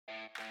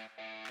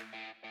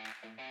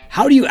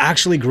How do you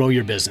actually grow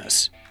your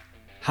business?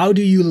 How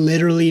do you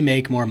literally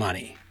make more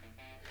money?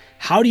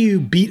 How do you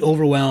beat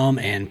overwhelm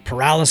and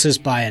paralysis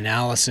by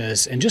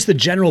analysis and just the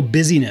general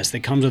busyness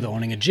that comes with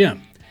owning a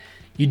gym?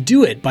 You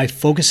do it by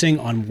focusing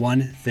on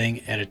one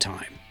thing at a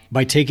time,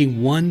 by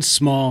taking one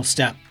small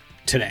step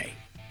today,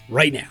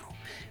 right now,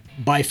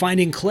 by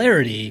finding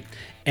clarity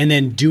and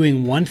then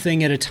doing one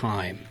thing at a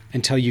time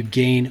until you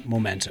gain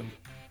momentum.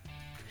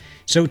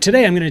 So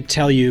today I'm going to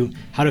tell you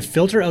how to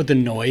filter out the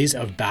noise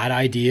of bad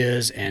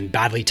ideas and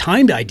badly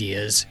timed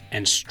ideas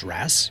and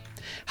stress,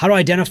 how to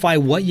identify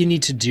what you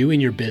need to do in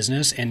your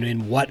business and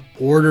in what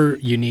order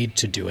you need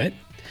to do it,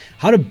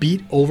 how to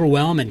beat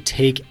overwhelm and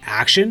take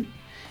action,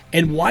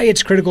 and why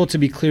it's critical to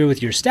be clear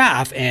with your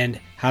staff and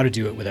how to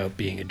do it without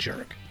being a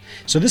jerk.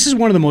 So this is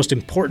one of the most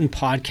important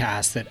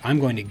podcasts that I'm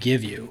going to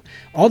give you.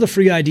 All the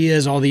free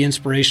ideas, all the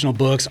inspirational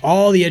books,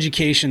 all the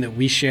education that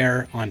we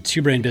share on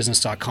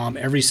twobrainbusiness.com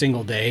every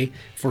single day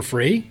for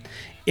free,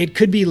 it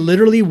could be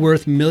literally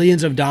worth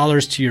millions of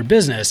dollars to your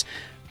business.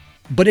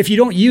 But if you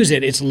don't use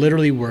it, it's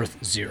literally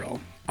worth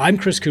zero. I'm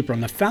Chris Cooper.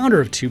 I'm the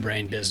founder of Two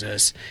Brain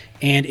Business.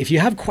 And if you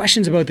have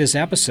questions about this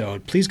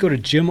episode, please go to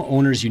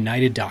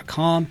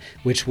gymownersunited.com,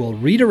 which will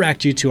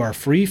redirect you to our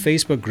free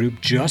Facebook group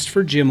just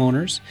for gym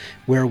owners,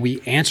 where we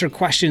answer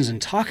questions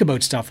and talk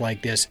about stuff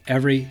like this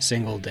every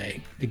single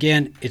day.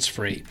 Again, it's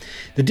free.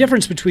 The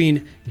difference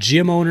between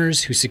gym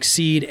owners who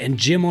succeed and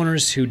gym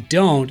owners who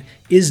don't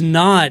is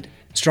not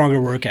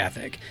stronger work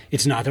ethic.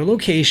 It's not their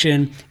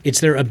location. It's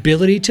their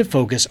ability to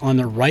focus on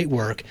the right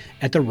work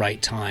at the right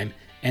time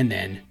and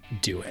then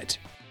do it.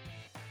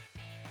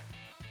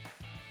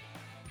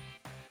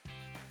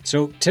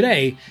 So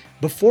today,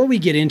 before we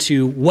get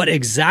into what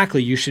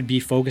exactly you should be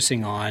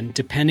focusing on,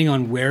 depending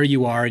on where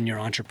you are in your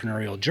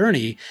entrepreneurial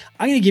journey,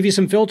 I'm going to give you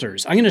some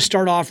filters. I'm going to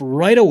start off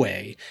right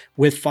away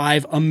with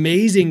 5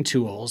 amazing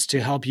tools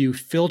to help you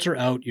filter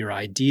out your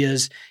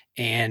ideas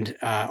and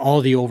all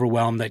the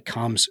overwhelm that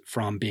comes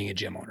from being a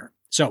gym owner.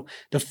 So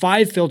the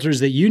 5 filters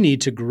that you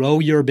need to grow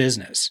your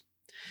business.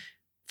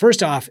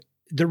 First off,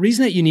 the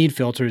reason that you need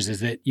filters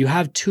is that you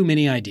have too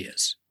many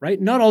ideas, right?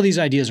 Not all these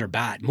ideas are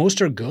bad.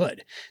 Most are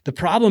good. The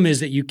problem is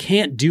that you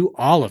can't do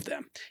all of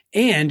them,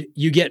 and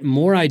you get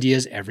more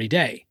ideas every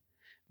day.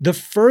 The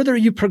further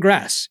you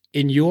progress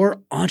in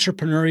your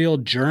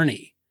entrepreneurial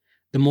journey,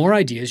 the more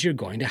ideas you're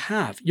going to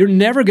have. You're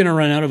never going to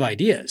run out of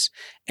ideas.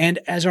 And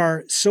as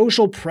our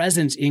social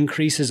presence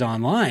increases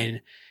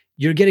online,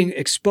 you're getting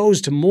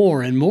exposed to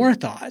more and more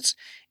thoughts.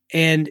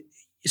 And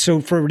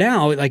so for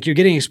now, you're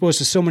getting exposed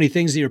to so many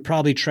things that you're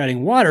probably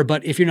treading water,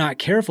 but if you're not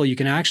careful, you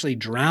can actually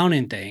drown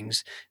in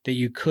things that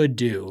you could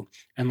do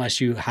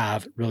unless you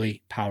have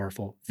really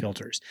powerful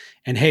filters.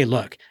 And hey,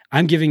 look,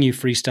 I'm giving you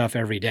free stuff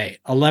every day.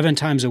 11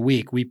 times a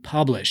week, we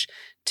publish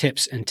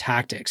tips and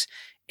tactics.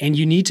 And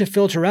you need to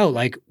filter out,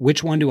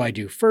 which one do I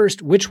do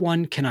first? Which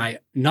one can I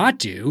not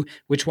do?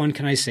 Which one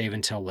can I save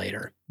until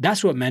later?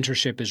 That's what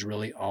mentorship is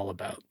really all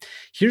about.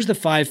 Here's the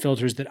 5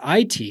 filters that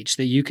I teach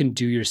that you can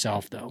do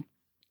yourself, though.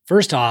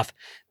 First off,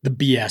 the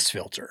BS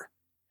filter.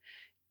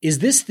 Is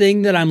this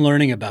thing that I'm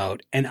learning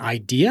about an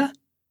idea,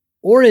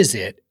 or is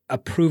it a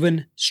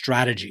proven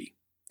strategy?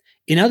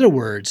 In other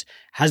words,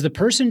 has the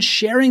person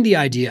sharing the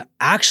idea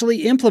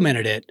actually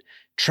implemented it,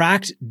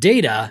 tracked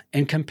data,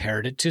 and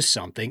compared it to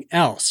something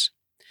else?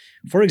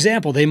 For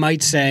example, they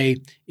might say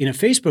in a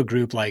Facebook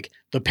group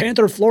the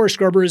Panther floor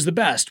scrubber is the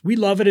best. We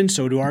love it and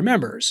so do our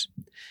members.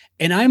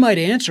 And I might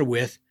answer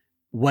with,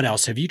 what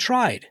else have you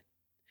tried?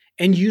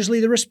 And usually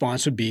the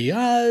response would be,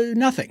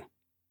 nothing.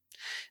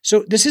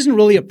 So this isn't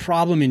really a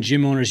problem in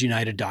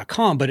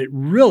gymownersunited.com, but it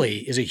really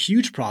is a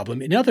huge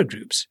problem in other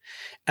groups.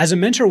 As a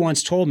mentor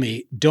once told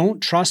me,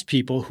 don't trust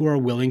people who are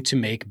willing to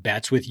make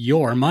bets with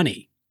your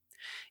money.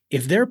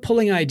 If they're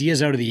pulling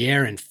ideas out of the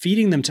air and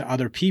feeding them to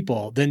other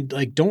people, then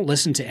don't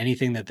listen to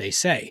anything that they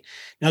say.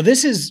 Now,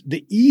 this is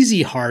the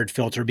easy hard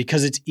filter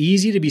because it's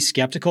easy to be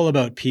skeptical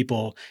about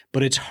people,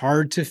 but it's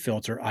hard to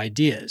filter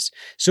ideas.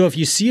 So if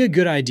you see a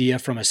good idea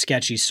from a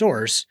sketchy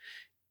source,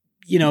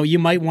 you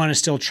might want to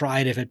still try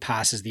it if it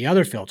passes the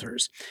other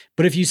filters.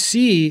 But if you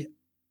see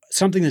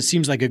something that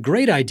seems like a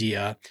great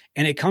idea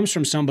and it comes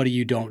from somebody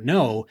you don't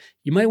know,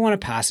 you might want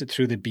to pass it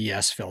through the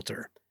BS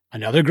filter.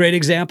 Another great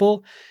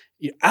example,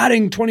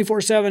 adding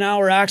 24/7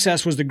 hour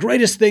access was the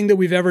greatest thing that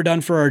we've ever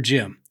done for our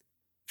gym.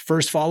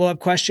 First follow-up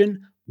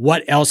question,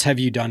 what else have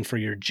you done for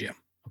your gym?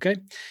 Okay.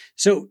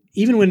 So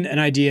even when an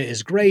idea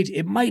is great,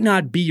 it might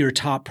not be your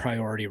top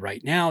priority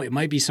right now. It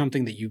might be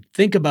something that you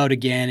think about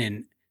again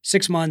in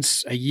 6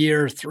 months, a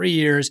year, 3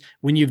 years,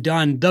 when you've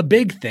done the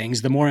big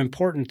things, the more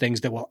important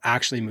things that will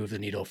actually move the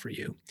needle for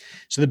you.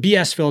 So the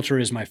BS filter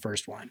is my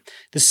first one.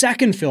 The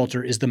second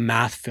filter is the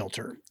math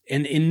filter.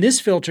 And in this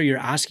filter, you're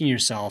asking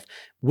yourself,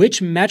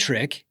 which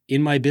metric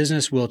in my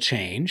business will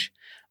change,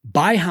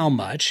 by how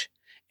much,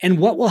 and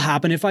what will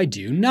happen if I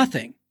do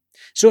nothing?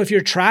 So if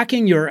you're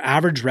tracking your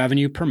average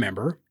revenue per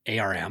member,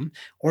 ARM,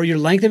 or your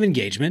length of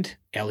engagement,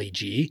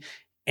 LEG,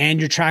 and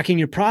you're tracking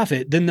your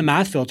profit, then the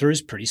math filter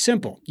is pretty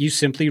simple. You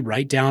simply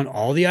write down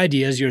all the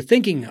ideas you're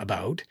thinking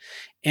about,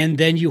 and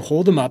then you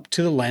hold them up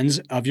to the lens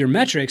of your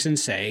metrics and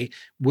say,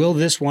 will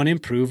this one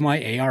improve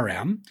my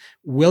ARM?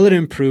 Will it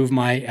improve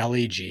my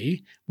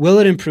LEG? Will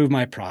it improve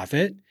my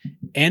profit?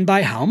 And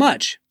by how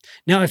much?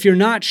 Now, if you're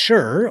not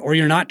sure or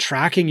you're not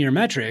tracking your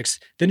metrics,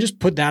 then just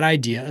put that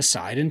idea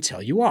aside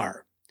until you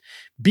are.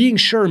 Being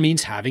sure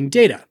means having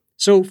data.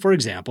 So, for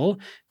example,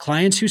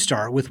 clients who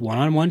start with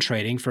one-on-one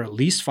trading for at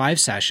least 5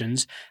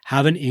 sessions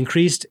have an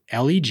increased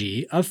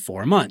LEG of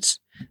 4 months.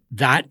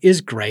 That is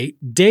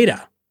great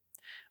data.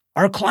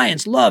 Our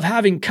clients love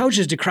having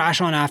couches to crash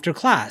on after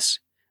class.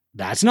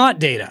 That's not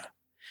data.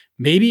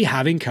 Maybe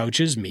having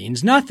couches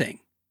means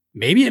nothing.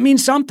 Maybe it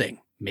means something.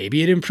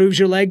 Maybe it improves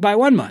your leg by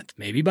 1 month,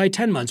 maybe by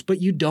 10 months,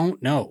 but you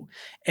don't know.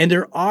 And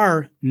there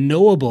are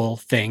knowable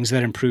things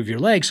that improve your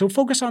leg, so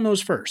focus on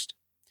those first.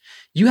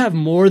 You have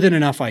more than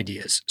enough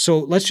ideas, so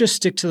let's just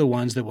stick to the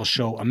ones that will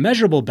show a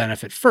measurable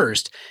benefit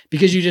first,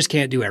 because you just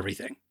can't do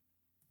everything.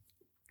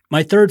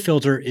 My third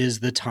filter is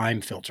the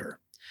time filter.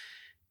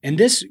 And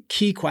this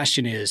key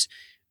question is,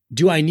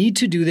 do I need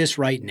to do this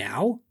right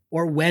now,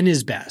 or when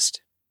is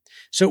best?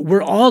 So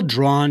we're all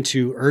drawn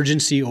to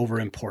urgency over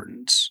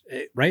importance,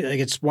 right? Like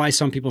it's why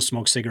some people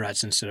smoke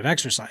cigarettes instead of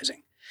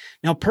exercising.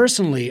 Now,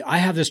 personally, I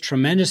have this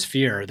tremendous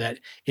fear that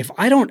if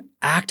I don't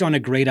act on a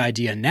great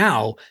idea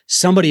now,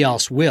 somebody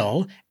else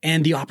will,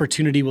 and the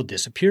opportunity will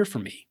disappear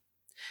from me.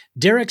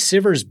 Derek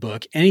Sivers'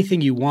 book,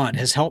 Anything You Want,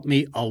 has helped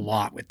me a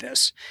lot with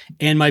this.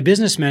 And my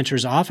business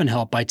mentors often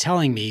help by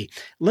telling me,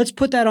 let's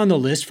put that on the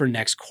list for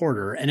next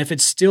quarter. And if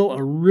it's still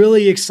a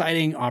really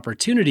exciting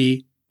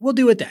opportunity, we'll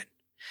do it then.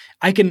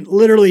 I can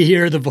literally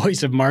hear the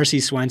voice of Marcy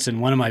Swenson,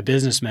 one of my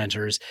business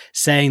mentors,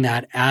 saying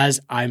that as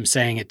I'm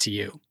saying it to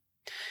you.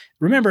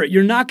 Remember,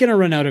 you're not going to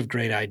run out of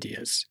great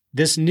ideas.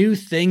 This new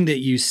thing that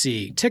you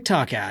see,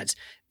 TikTok ads,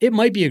 it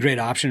might be a great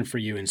option for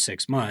you in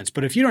 6 months,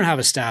 but if you don't have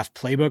a staff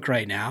playbook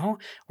right now,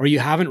 or you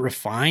haven't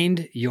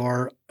refined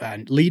your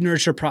lead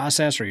nurture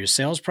process or your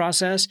sales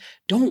process,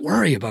 don't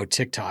worry about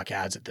TikTok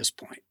ads at this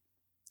point.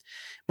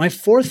 My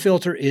fourth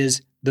filter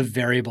is the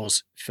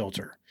variables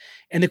filter.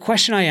 And the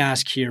question I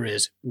ask here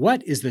is,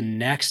 what is the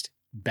next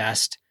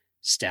best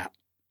step?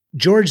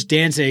 George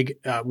Danzig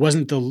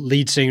wasn't the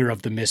lead singer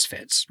of the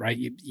Misfits, right?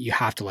 You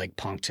have to like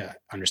punk to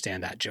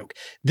understand that joke.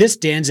 This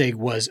Danzig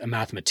was a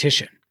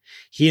mathematician.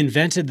 He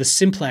invented the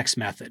simplex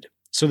method.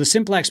 So the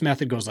simplex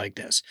method goes like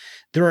this.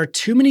 There are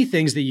too many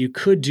things that you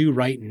could do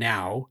right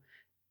now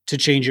to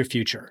change your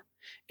future.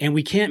 And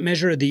we can't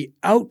measure the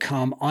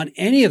outcome on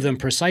any of them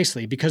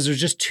precisely because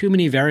there's just too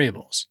many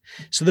variables.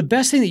 So the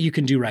best thing that you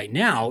can do right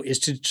now is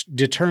to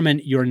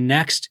determine your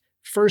next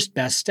first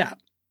best step.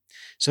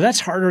 So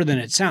that's harder than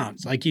it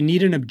sounds. Like you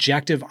need an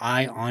objective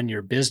eye on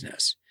your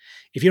business.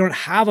 If you don't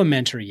have a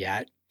mentor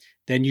yet,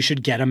 then you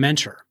should get a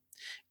mentor.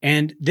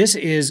 And this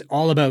is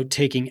all about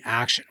taking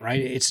action,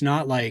 right? It's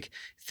not like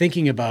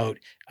thinking about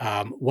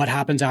what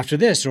happens after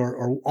this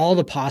or all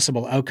the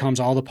possible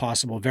outcomes, all the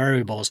possible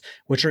variables,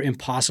 which are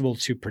impossible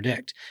to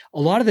predict. A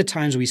lot of the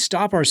times we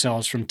stop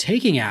ourselves from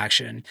taking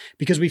action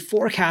because we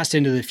forecast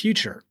into the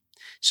future.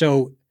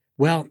 So,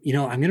 well,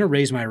 I'm going to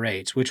raise my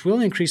rates, which will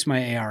increase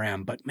my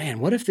ARM. But man,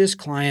 what if this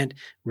client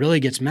really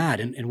gets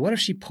mad? And what if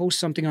she posts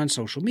something on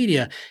social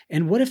media?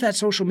 And what if that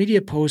social media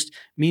post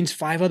means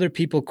 5 other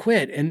people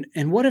quit?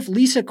 And what if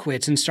Lisa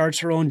quits and starts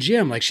her own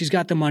gym? Like she's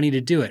got the money to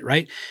do it,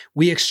 right?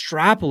 We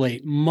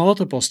extrapolate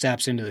multiple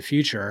steps into the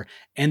future,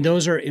 and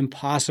those are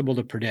impossible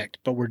to predict,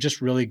 but we're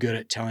just really good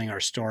at telling our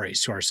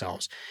stories to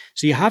ourselves.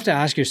 So you have to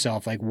ask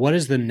yourself, like, what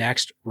is the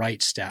next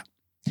right step?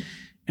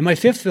 And my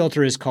fifth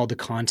filter is called the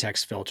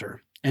context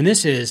filter. And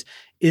this is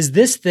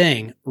this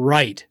thing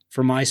right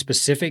for my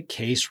specific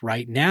case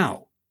right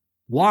now?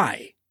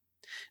 Why?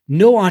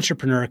 No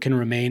entrepreneur can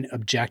remain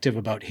objective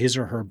about his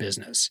or her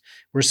business.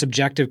 We're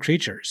subjective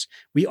creatures.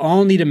 We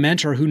all need a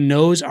mentor who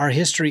knows our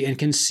history and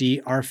can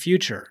see our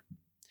future.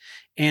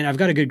 And I've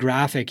got a good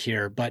graphic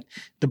here, but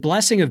the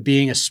blessing of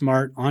being a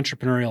smart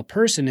entrepreneurial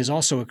person is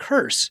also a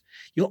curse.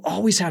 You'll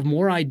always have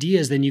more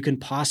ideas than you can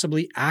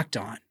possibly act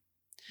on.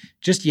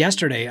 Just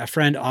yesterday, a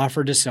friend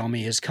offered to sell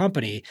me his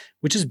company,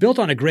 which is built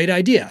on a great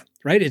idea,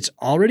 right? It's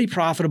already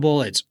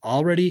profitable. It's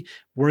already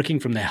working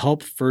from the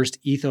help first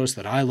ethos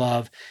that I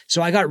love.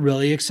 So I got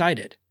really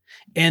excited.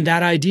 And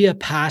that idea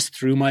passed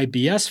through my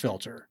BS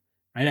filter,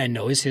 right? I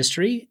know his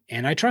history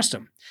and I trust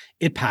him.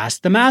 It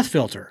passed the math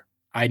filter.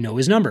 I know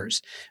his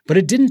numbers, but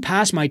it didn't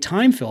pass my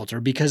time filter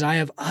because I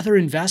have other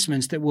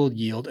investments that will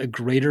yield a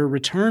greater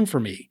return for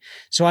me.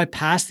 So I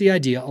passed the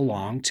idea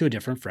along to a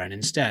different friend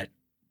instead.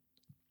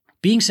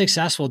 Being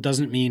successful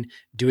doesn't mean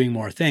doing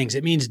more things.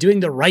 It means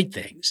doing the right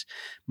things.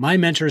 My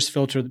mentors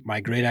filter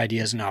my great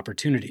ideas and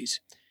opportunities.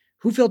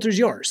 Who filters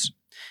yours?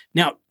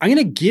 Now, I'm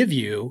going to give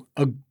you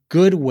a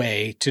good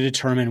way to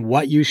determine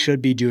what you should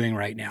be doing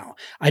right now.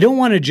 I don't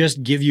want to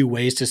just give you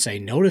ways to say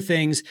no to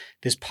things.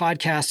 This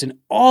podcast and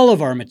all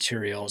of our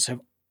materials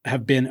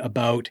have been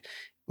about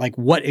like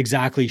what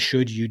exactly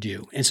should you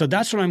do. And so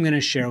that's what I'm going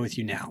to share with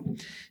you now.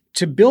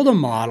 to build a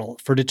model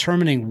for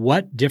determining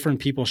what different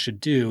people should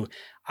do,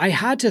 I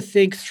had to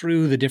think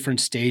through the different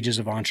stages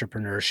of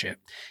entrepreneurship.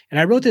 And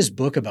I wrote this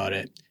book about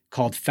it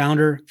called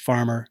Founder,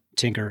 Farmer,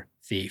 Tinker,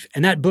 Thief.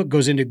 And that book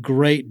goes into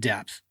great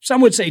depth,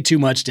 some would say too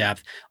much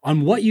depth,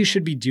 on what you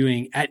should be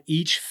doing at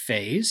each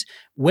phase,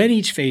 when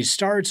each phase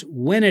starts,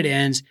 when it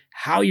ends,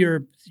 how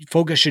your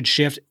focus should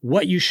shift,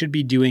 what you should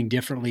be doing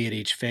differently at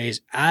each phase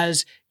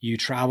as you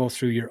travel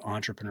through your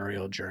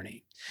entrepreneurial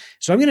journey.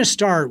 So I'm going to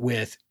start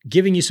with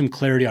giving you some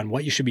clarity on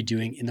what you should be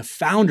doing in the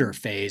founder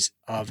phase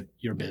of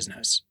your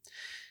business.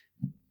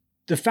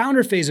 The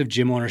founder phase of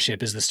gym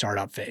ownership is the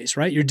startup phase,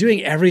 right? You're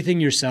doing everything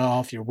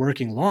yourself. You're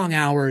working long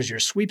hours. You're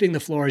sweeping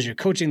the floors. You're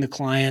coaching the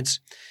clients.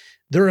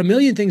 There are a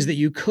million things that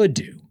you could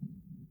do.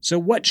 So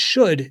what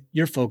should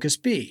your focus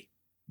be?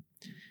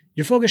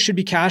 Your focus should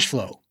be cash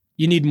flow.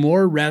 You need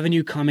more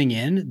revenue coming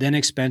in than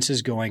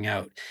expenses going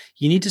out.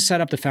 You need to set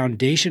up the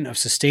foundation of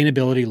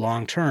sustainability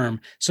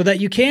long-term so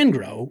that you can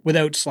grow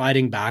without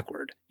sliding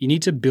backward. You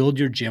need to build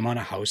your gym on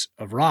a house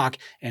of rock,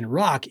 and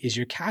rock is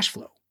your cash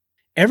flow.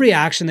 Every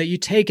action that you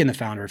take in the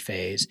founder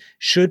phase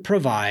should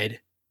provide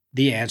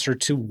the answer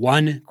to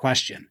one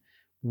question.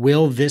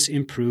 Will this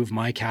improve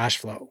my cash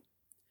flow?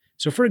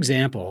 So for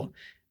example,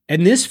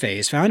 in this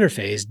phase, founder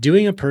phase,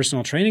 doing a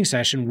personal training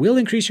session will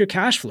increase your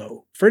cash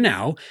flow for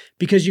now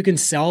because you can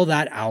sell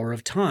that hour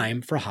of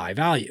time for high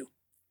value.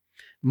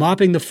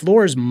 Mopping the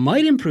floors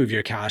might improve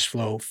your cash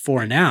flow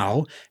for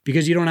now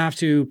because you don't have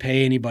to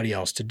pay anybody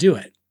else to do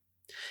it.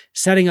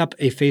 Setting up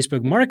a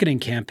Facebook marketing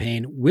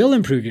campaign will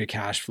improve your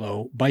cash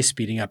flow by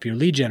speeding up your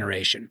lead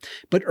generation.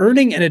 But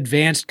earning an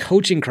advanced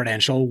coaching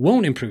credential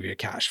won't improve your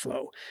cash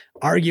flow.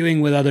 Arguing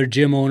with other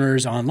gym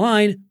owners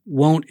online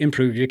won't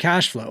improve your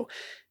cash flow.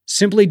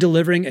 Simply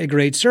delivering a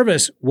great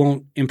service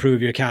won't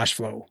improve your cash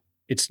flow.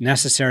 It's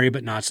necessary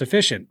but not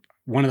sufficient.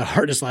 One of the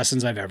hardest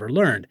lessons I've ever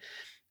learned.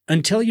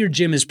 Until your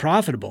gym is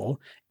profitable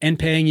and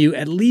paying you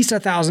at least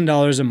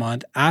 $1,000 a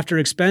month after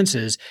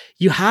expenses,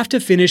 you have to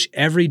finish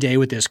every day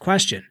with this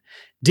question.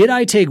 Did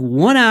I take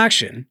one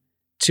action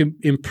to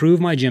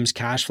improve my gym's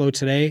cash flow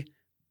today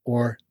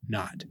or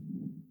not?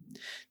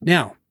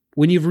 Now,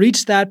 when you've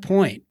reached that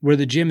point where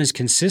the gym is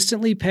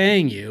consistently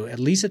paying you at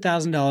least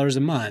 $1,000 a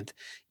month,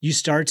 you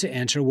start to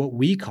enter what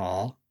we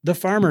call the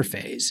farmer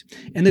phase.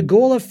 And the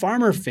goal of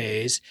farmer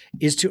phase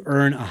is to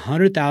earn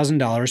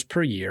 $100,000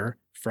 per year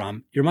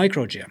from your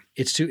micro gym.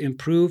 It's to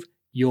improve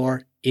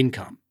your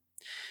income.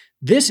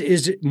 This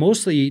is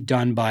mostly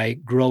done by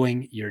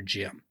growing your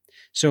gym.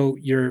 So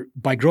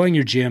by growing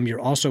your gym, you're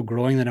also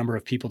growing the number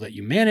of people that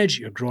you manage.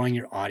 You're growing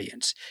your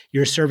audience.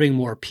 You're serving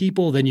more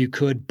people than you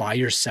could by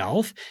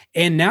yourself.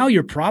 And now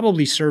you're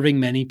probably serving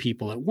many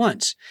people at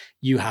once.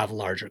 You have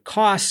larger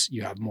costs,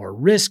 you have more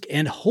risk,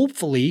 and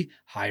hopefully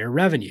higher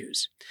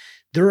revenues.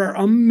 There are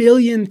a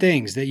million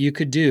things that you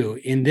could do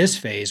in this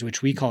phase,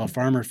 which we call a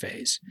farmer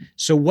phase.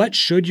 So what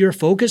should your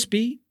focus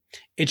be?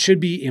 It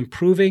should be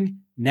improving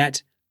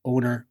net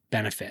owner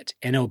benefit,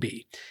 NOB.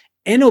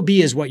 NOB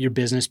is what your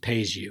business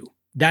pays you.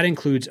 That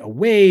includes a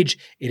wage,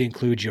 it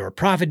includes your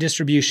profit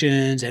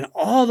distributions, and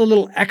all the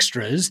little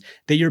extras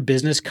that your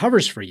business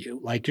covers for you,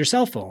 like your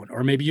cell phone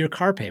or maybe your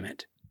car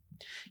payment.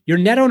 Your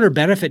net owner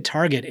benefit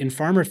target in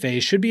farmer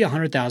phase should be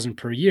 $100,000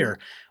 per year.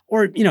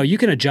 Or, you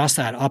can adjust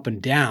that up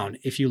and down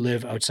if you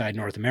live outside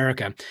North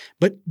America.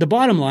 But the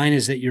bottom line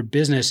is that your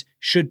business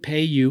should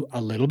pay you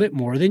a little bit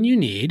more than you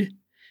need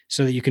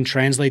so that you can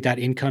translate that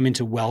income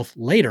into wealth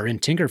later in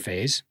tinker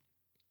phase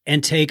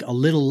and take a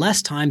little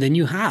less time than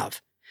you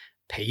have.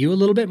 Pay you a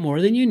little bit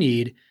more than you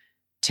need,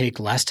 take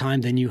less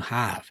time than you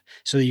have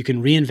so that you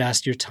can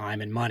reinvest your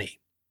time and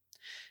money.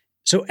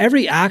 So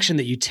every action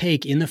that you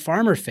take in the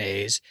farmer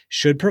phase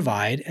should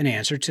provide an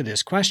answer to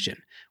this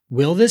question.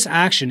 Will this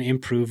action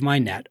improve my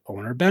net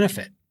owner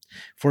benefit?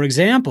 For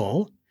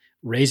example,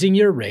 raising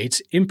your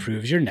rates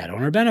improves your net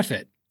owner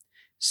benefit.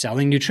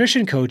 Selling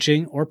nutrition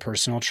coaching or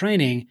personal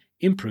training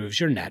improves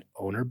your net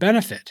owner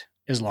benefit,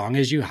 as long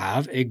as you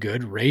have a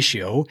good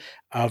ratio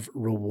of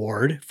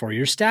reward for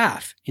your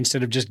staff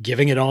instead of just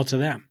giving it all to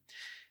them.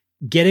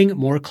 Getting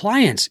more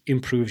clients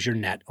improves your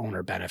net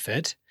owner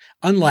benefit,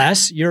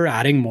 unless you're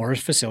adding more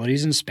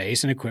facilities and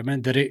space and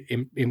equipment that it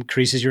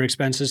increases your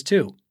expenses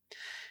too.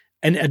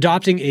 And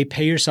adopting a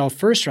pay yourself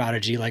first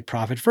strategy like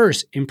Profit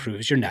First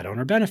improves your net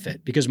owner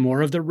benefit because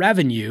more of the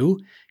revenue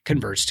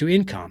converts to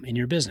income in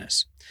your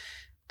business.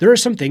 There are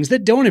some things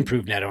that don't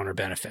improve net owner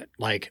benefit,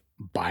 like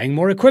buying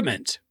more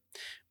equipment.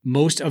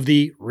 Most of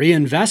the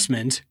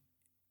reinvestment,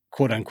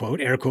 quote unquote,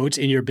 air quotes,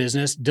 in your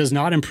business does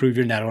not improve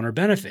your net owner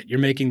benefit. You're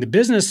making the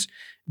business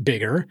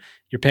bigger.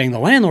 You're paying the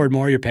landlord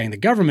more. You're paying the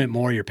government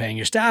more. You're paying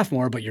your staff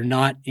more, but you're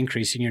not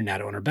increasing your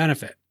net owner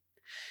benefit.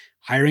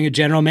 Hiring a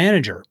general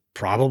manager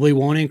probably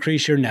won't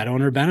increase your net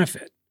owner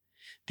benefit.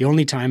 The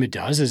only time it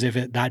does is if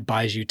that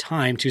buys you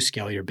time to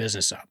scale your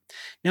business up.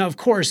 Now, of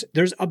course,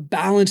 there's a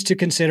balance to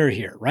consider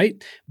here,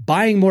 right?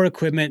 Buying more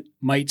equipment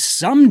might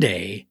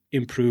someday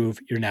improve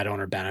your net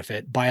owner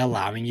benefit by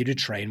allowing you to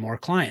train more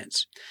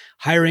clients.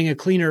 Hiring a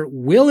cleaner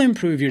will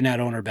improve your net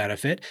owner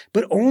benefit,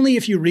 but only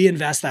if you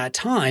reinvest that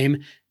time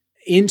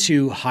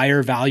into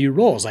higher value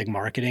roles like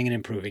marketing and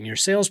improving your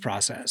sales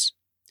process.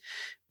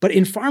 But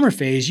in farmer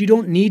phase, you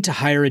don't need to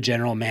hire a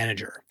general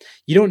manager.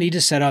 You don't need to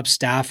set up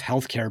staff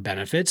healthcare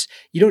benefits.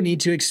 You don't need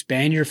to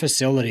expand your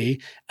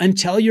facility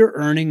until you're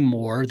earning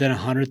more than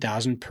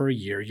 $100,000 per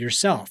year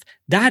yourself.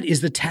 That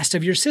is the test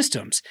of your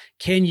systems.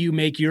 Can you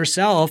make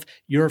yourself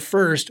your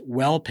first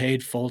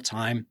well-paid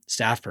full-time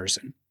staff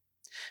person?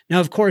 Now,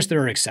 of course,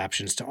 there are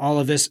exceptions to all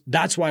of this.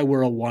 That's why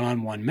we're a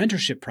one-on-one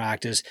mentorship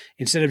practice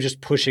instead of just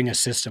pushing a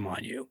system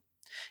on you.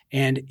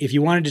 And if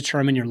you want to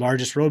determine your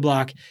largest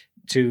roadblock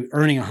to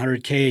earning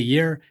 $100K a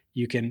year,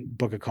 you can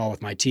book a call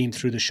with my team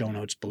through the show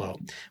notes below.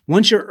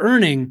 Once you're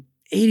earning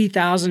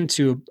 $80,000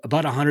 to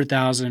about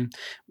 $100,000,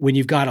 when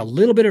you've got a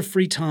little bit of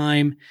free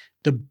time,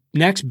 the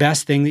next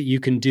best thing that you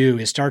can do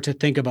is start to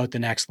think about the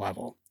next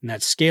level. And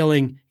that's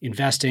scaling,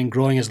 investing,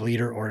 growing as a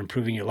leader, or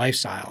improving your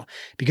lifestyle.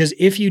 Because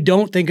if you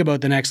don't think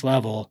about the next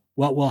level,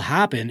 what will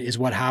happen is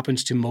what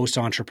happens to most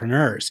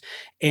entrepreneurs.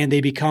 And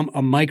they become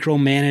a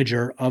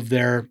micromanager of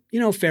their,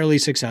 fairly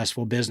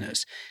successful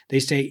business. They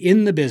stay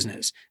in the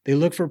business. They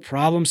look for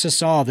problems to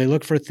solve. They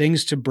look for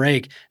things to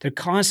break. They're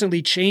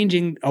constantly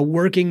changing a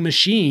working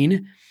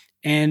machine.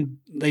 And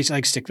they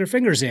stick their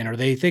fingers in, or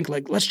they think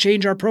let's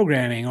change our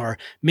programming, or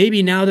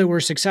maybe now that we're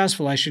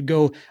successful, I should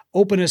go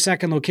open a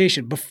second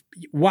location. But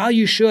while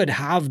you should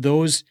have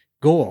those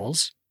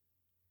goals,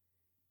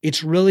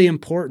 it's really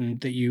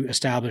important that you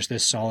establish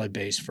this solid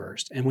base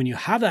first. And when you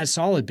have that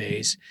solid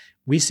base,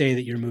 we say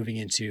that you're moving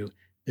into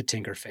the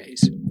tinker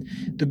phase.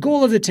 The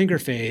goal of the tinker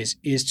phase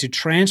is to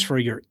transfer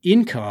your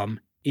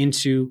income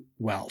into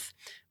wealth.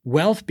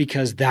 Wealth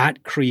because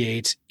that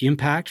creates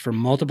impact for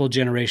multiple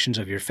generations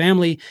of your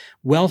family.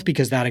 Wealth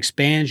because that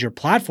expands your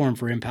platform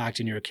for impact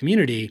in your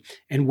community.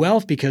 And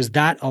wealth because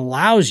that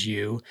allows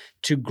you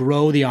to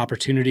grow the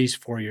opportunities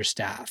for your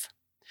staff.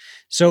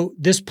 So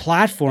this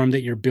platform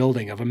that you're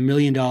building of $1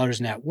 million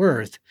net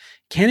worth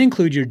can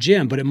include your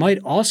gym, but it might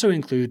also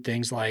include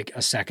things like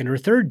a second or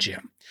third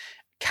gym,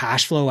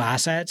 cash flow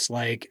assets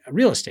like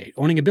real estate,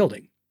 owning a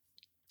building,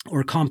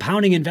 or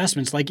compounding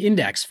investments like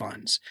index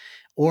funds.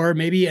 Or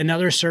maybe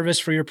another service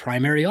for your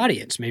primary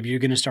audience. Maybe you're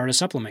going to start a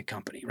supplement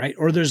company, right?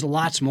 Or there's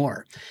lots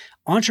more.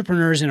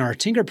 Entrepreneurs in our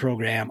Tinker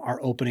program are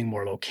opening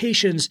more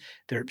locations.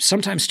 They're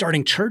sometimes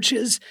starting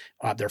churches.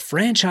 They're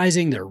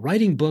franchising. They're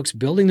writing books,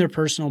 building their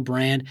personal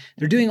brand.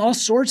 They're doing all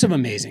sorts of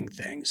amazing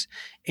things.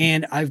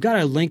 And I've got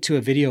a link to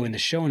a video in the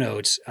show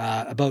notes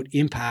about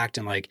impact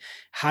and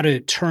how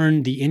to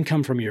turn the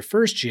income from your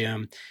first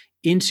gym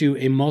into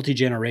a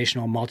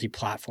multi-generational,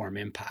 multi-platform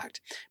impact.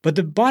 But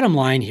the bottom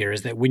line here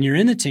is that when you're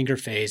in the tinker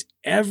phase,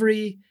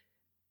 every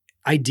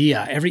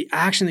idea, every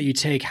action that you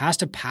take has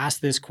to pass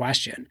this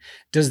question.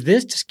 Does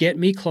this get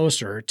me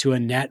closer to a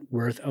net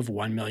worth of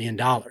 $1 million?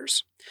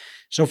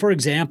 So for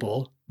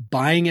example,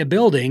 buying a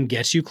building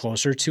gets you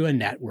closer to a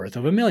net worth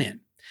of $1 million.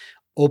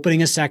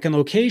 Opening a second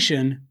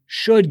location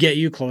should get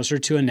you closer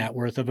to a net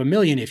worth of $1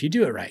 million if you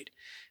do it right.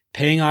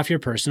 Paying off your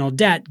personal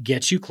debt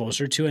gets you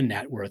closer to a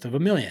net worth of $1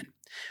 million.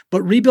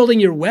 But rebuilding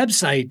your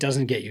website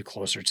doesn't get you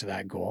closer to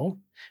that goal.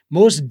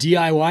 Most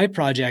DIY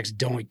projects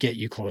don't get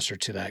you closer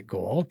to that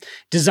goal.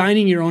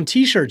 Designing your own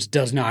t-shirts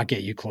does not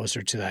get you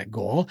closer to that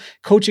goal.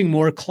 Coaching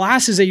more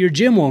classes at your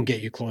gym won't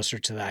get you closer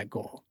to that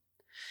goal.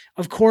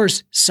 Of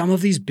course, some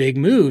of these big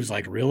moves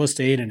like real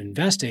estate and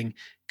investing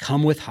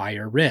come with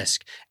higher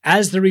risk.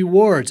 As the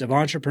rewards of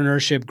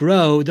entrepreneurship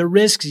grow, the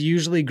risks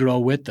usually grow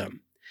with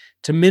them.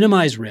 To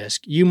minimize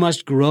risk, you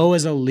must grow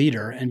as a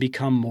leader and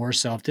become more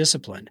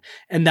self-disciplined.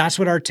 And that's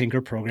what our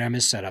Tinker program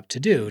is set up to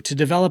do, to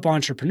develop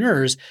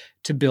entrepreneurs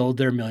to build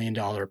their $1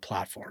 million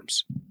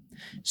platforms.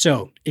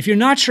 So if you're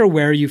not sure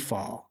where you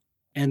fall,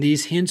 and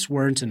these hints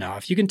weren't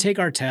enough, you can take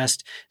our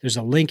test. There's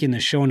a link in the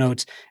show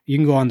notes. You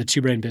can go on the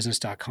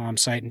twobrainbusiness.com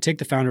site and take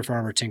the Founder,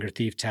 Farmer, Tinker,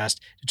 Thief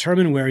test,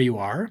 determine where you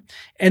are,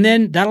 and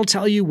then that'll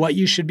tell you what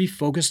you should be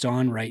focused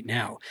on right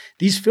now.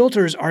 These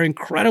filters are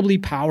incredibly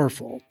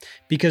powerful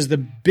because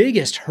the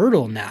biggest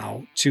hurdle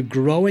now to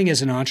growing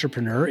as an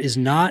entrepreneur is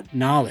not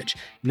knowledge.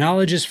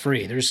 Knowledge is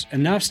free. There's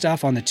enough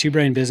stuff on the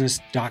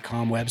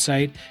twobrainbusiness.com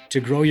website to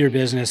grow your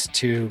business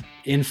to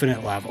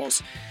infinite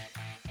levels.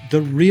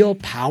 The real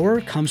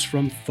power comes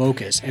from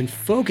focus, and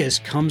focus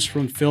comes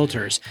from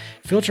filters.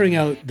 Filtering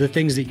out the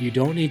things that you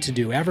don't need to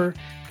do ever,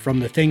 from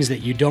the things that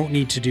you don't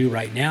need to do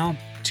right now,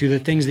 to the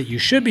things that you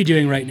should be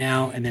doing right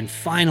now, and then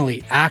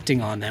finally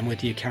acting on them with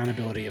the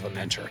accountability of a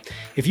mentor.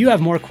 If you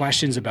have more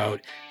questions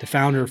about the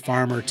Founder,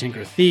 Farmer,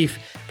 Tinker, Thief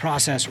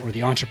process, or the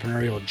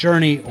entrepreneurial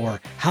journey,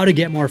 or how to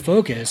get more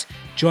focus,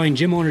 join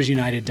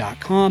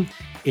gymownersunited.com.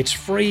 It's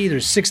free.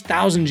 There's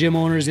 6,000 gym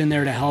owners in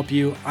there to help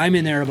you. I'm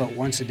in there about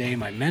once a day.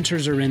 My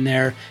mentors are in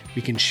there.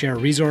 We can share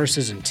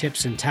resources and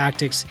tips and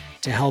tactics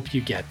to help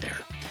you get there.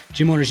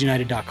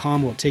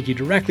 gymownersunited.com will take you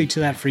directly to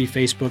that free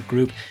Facebook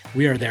group.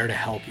 We are there to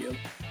help you.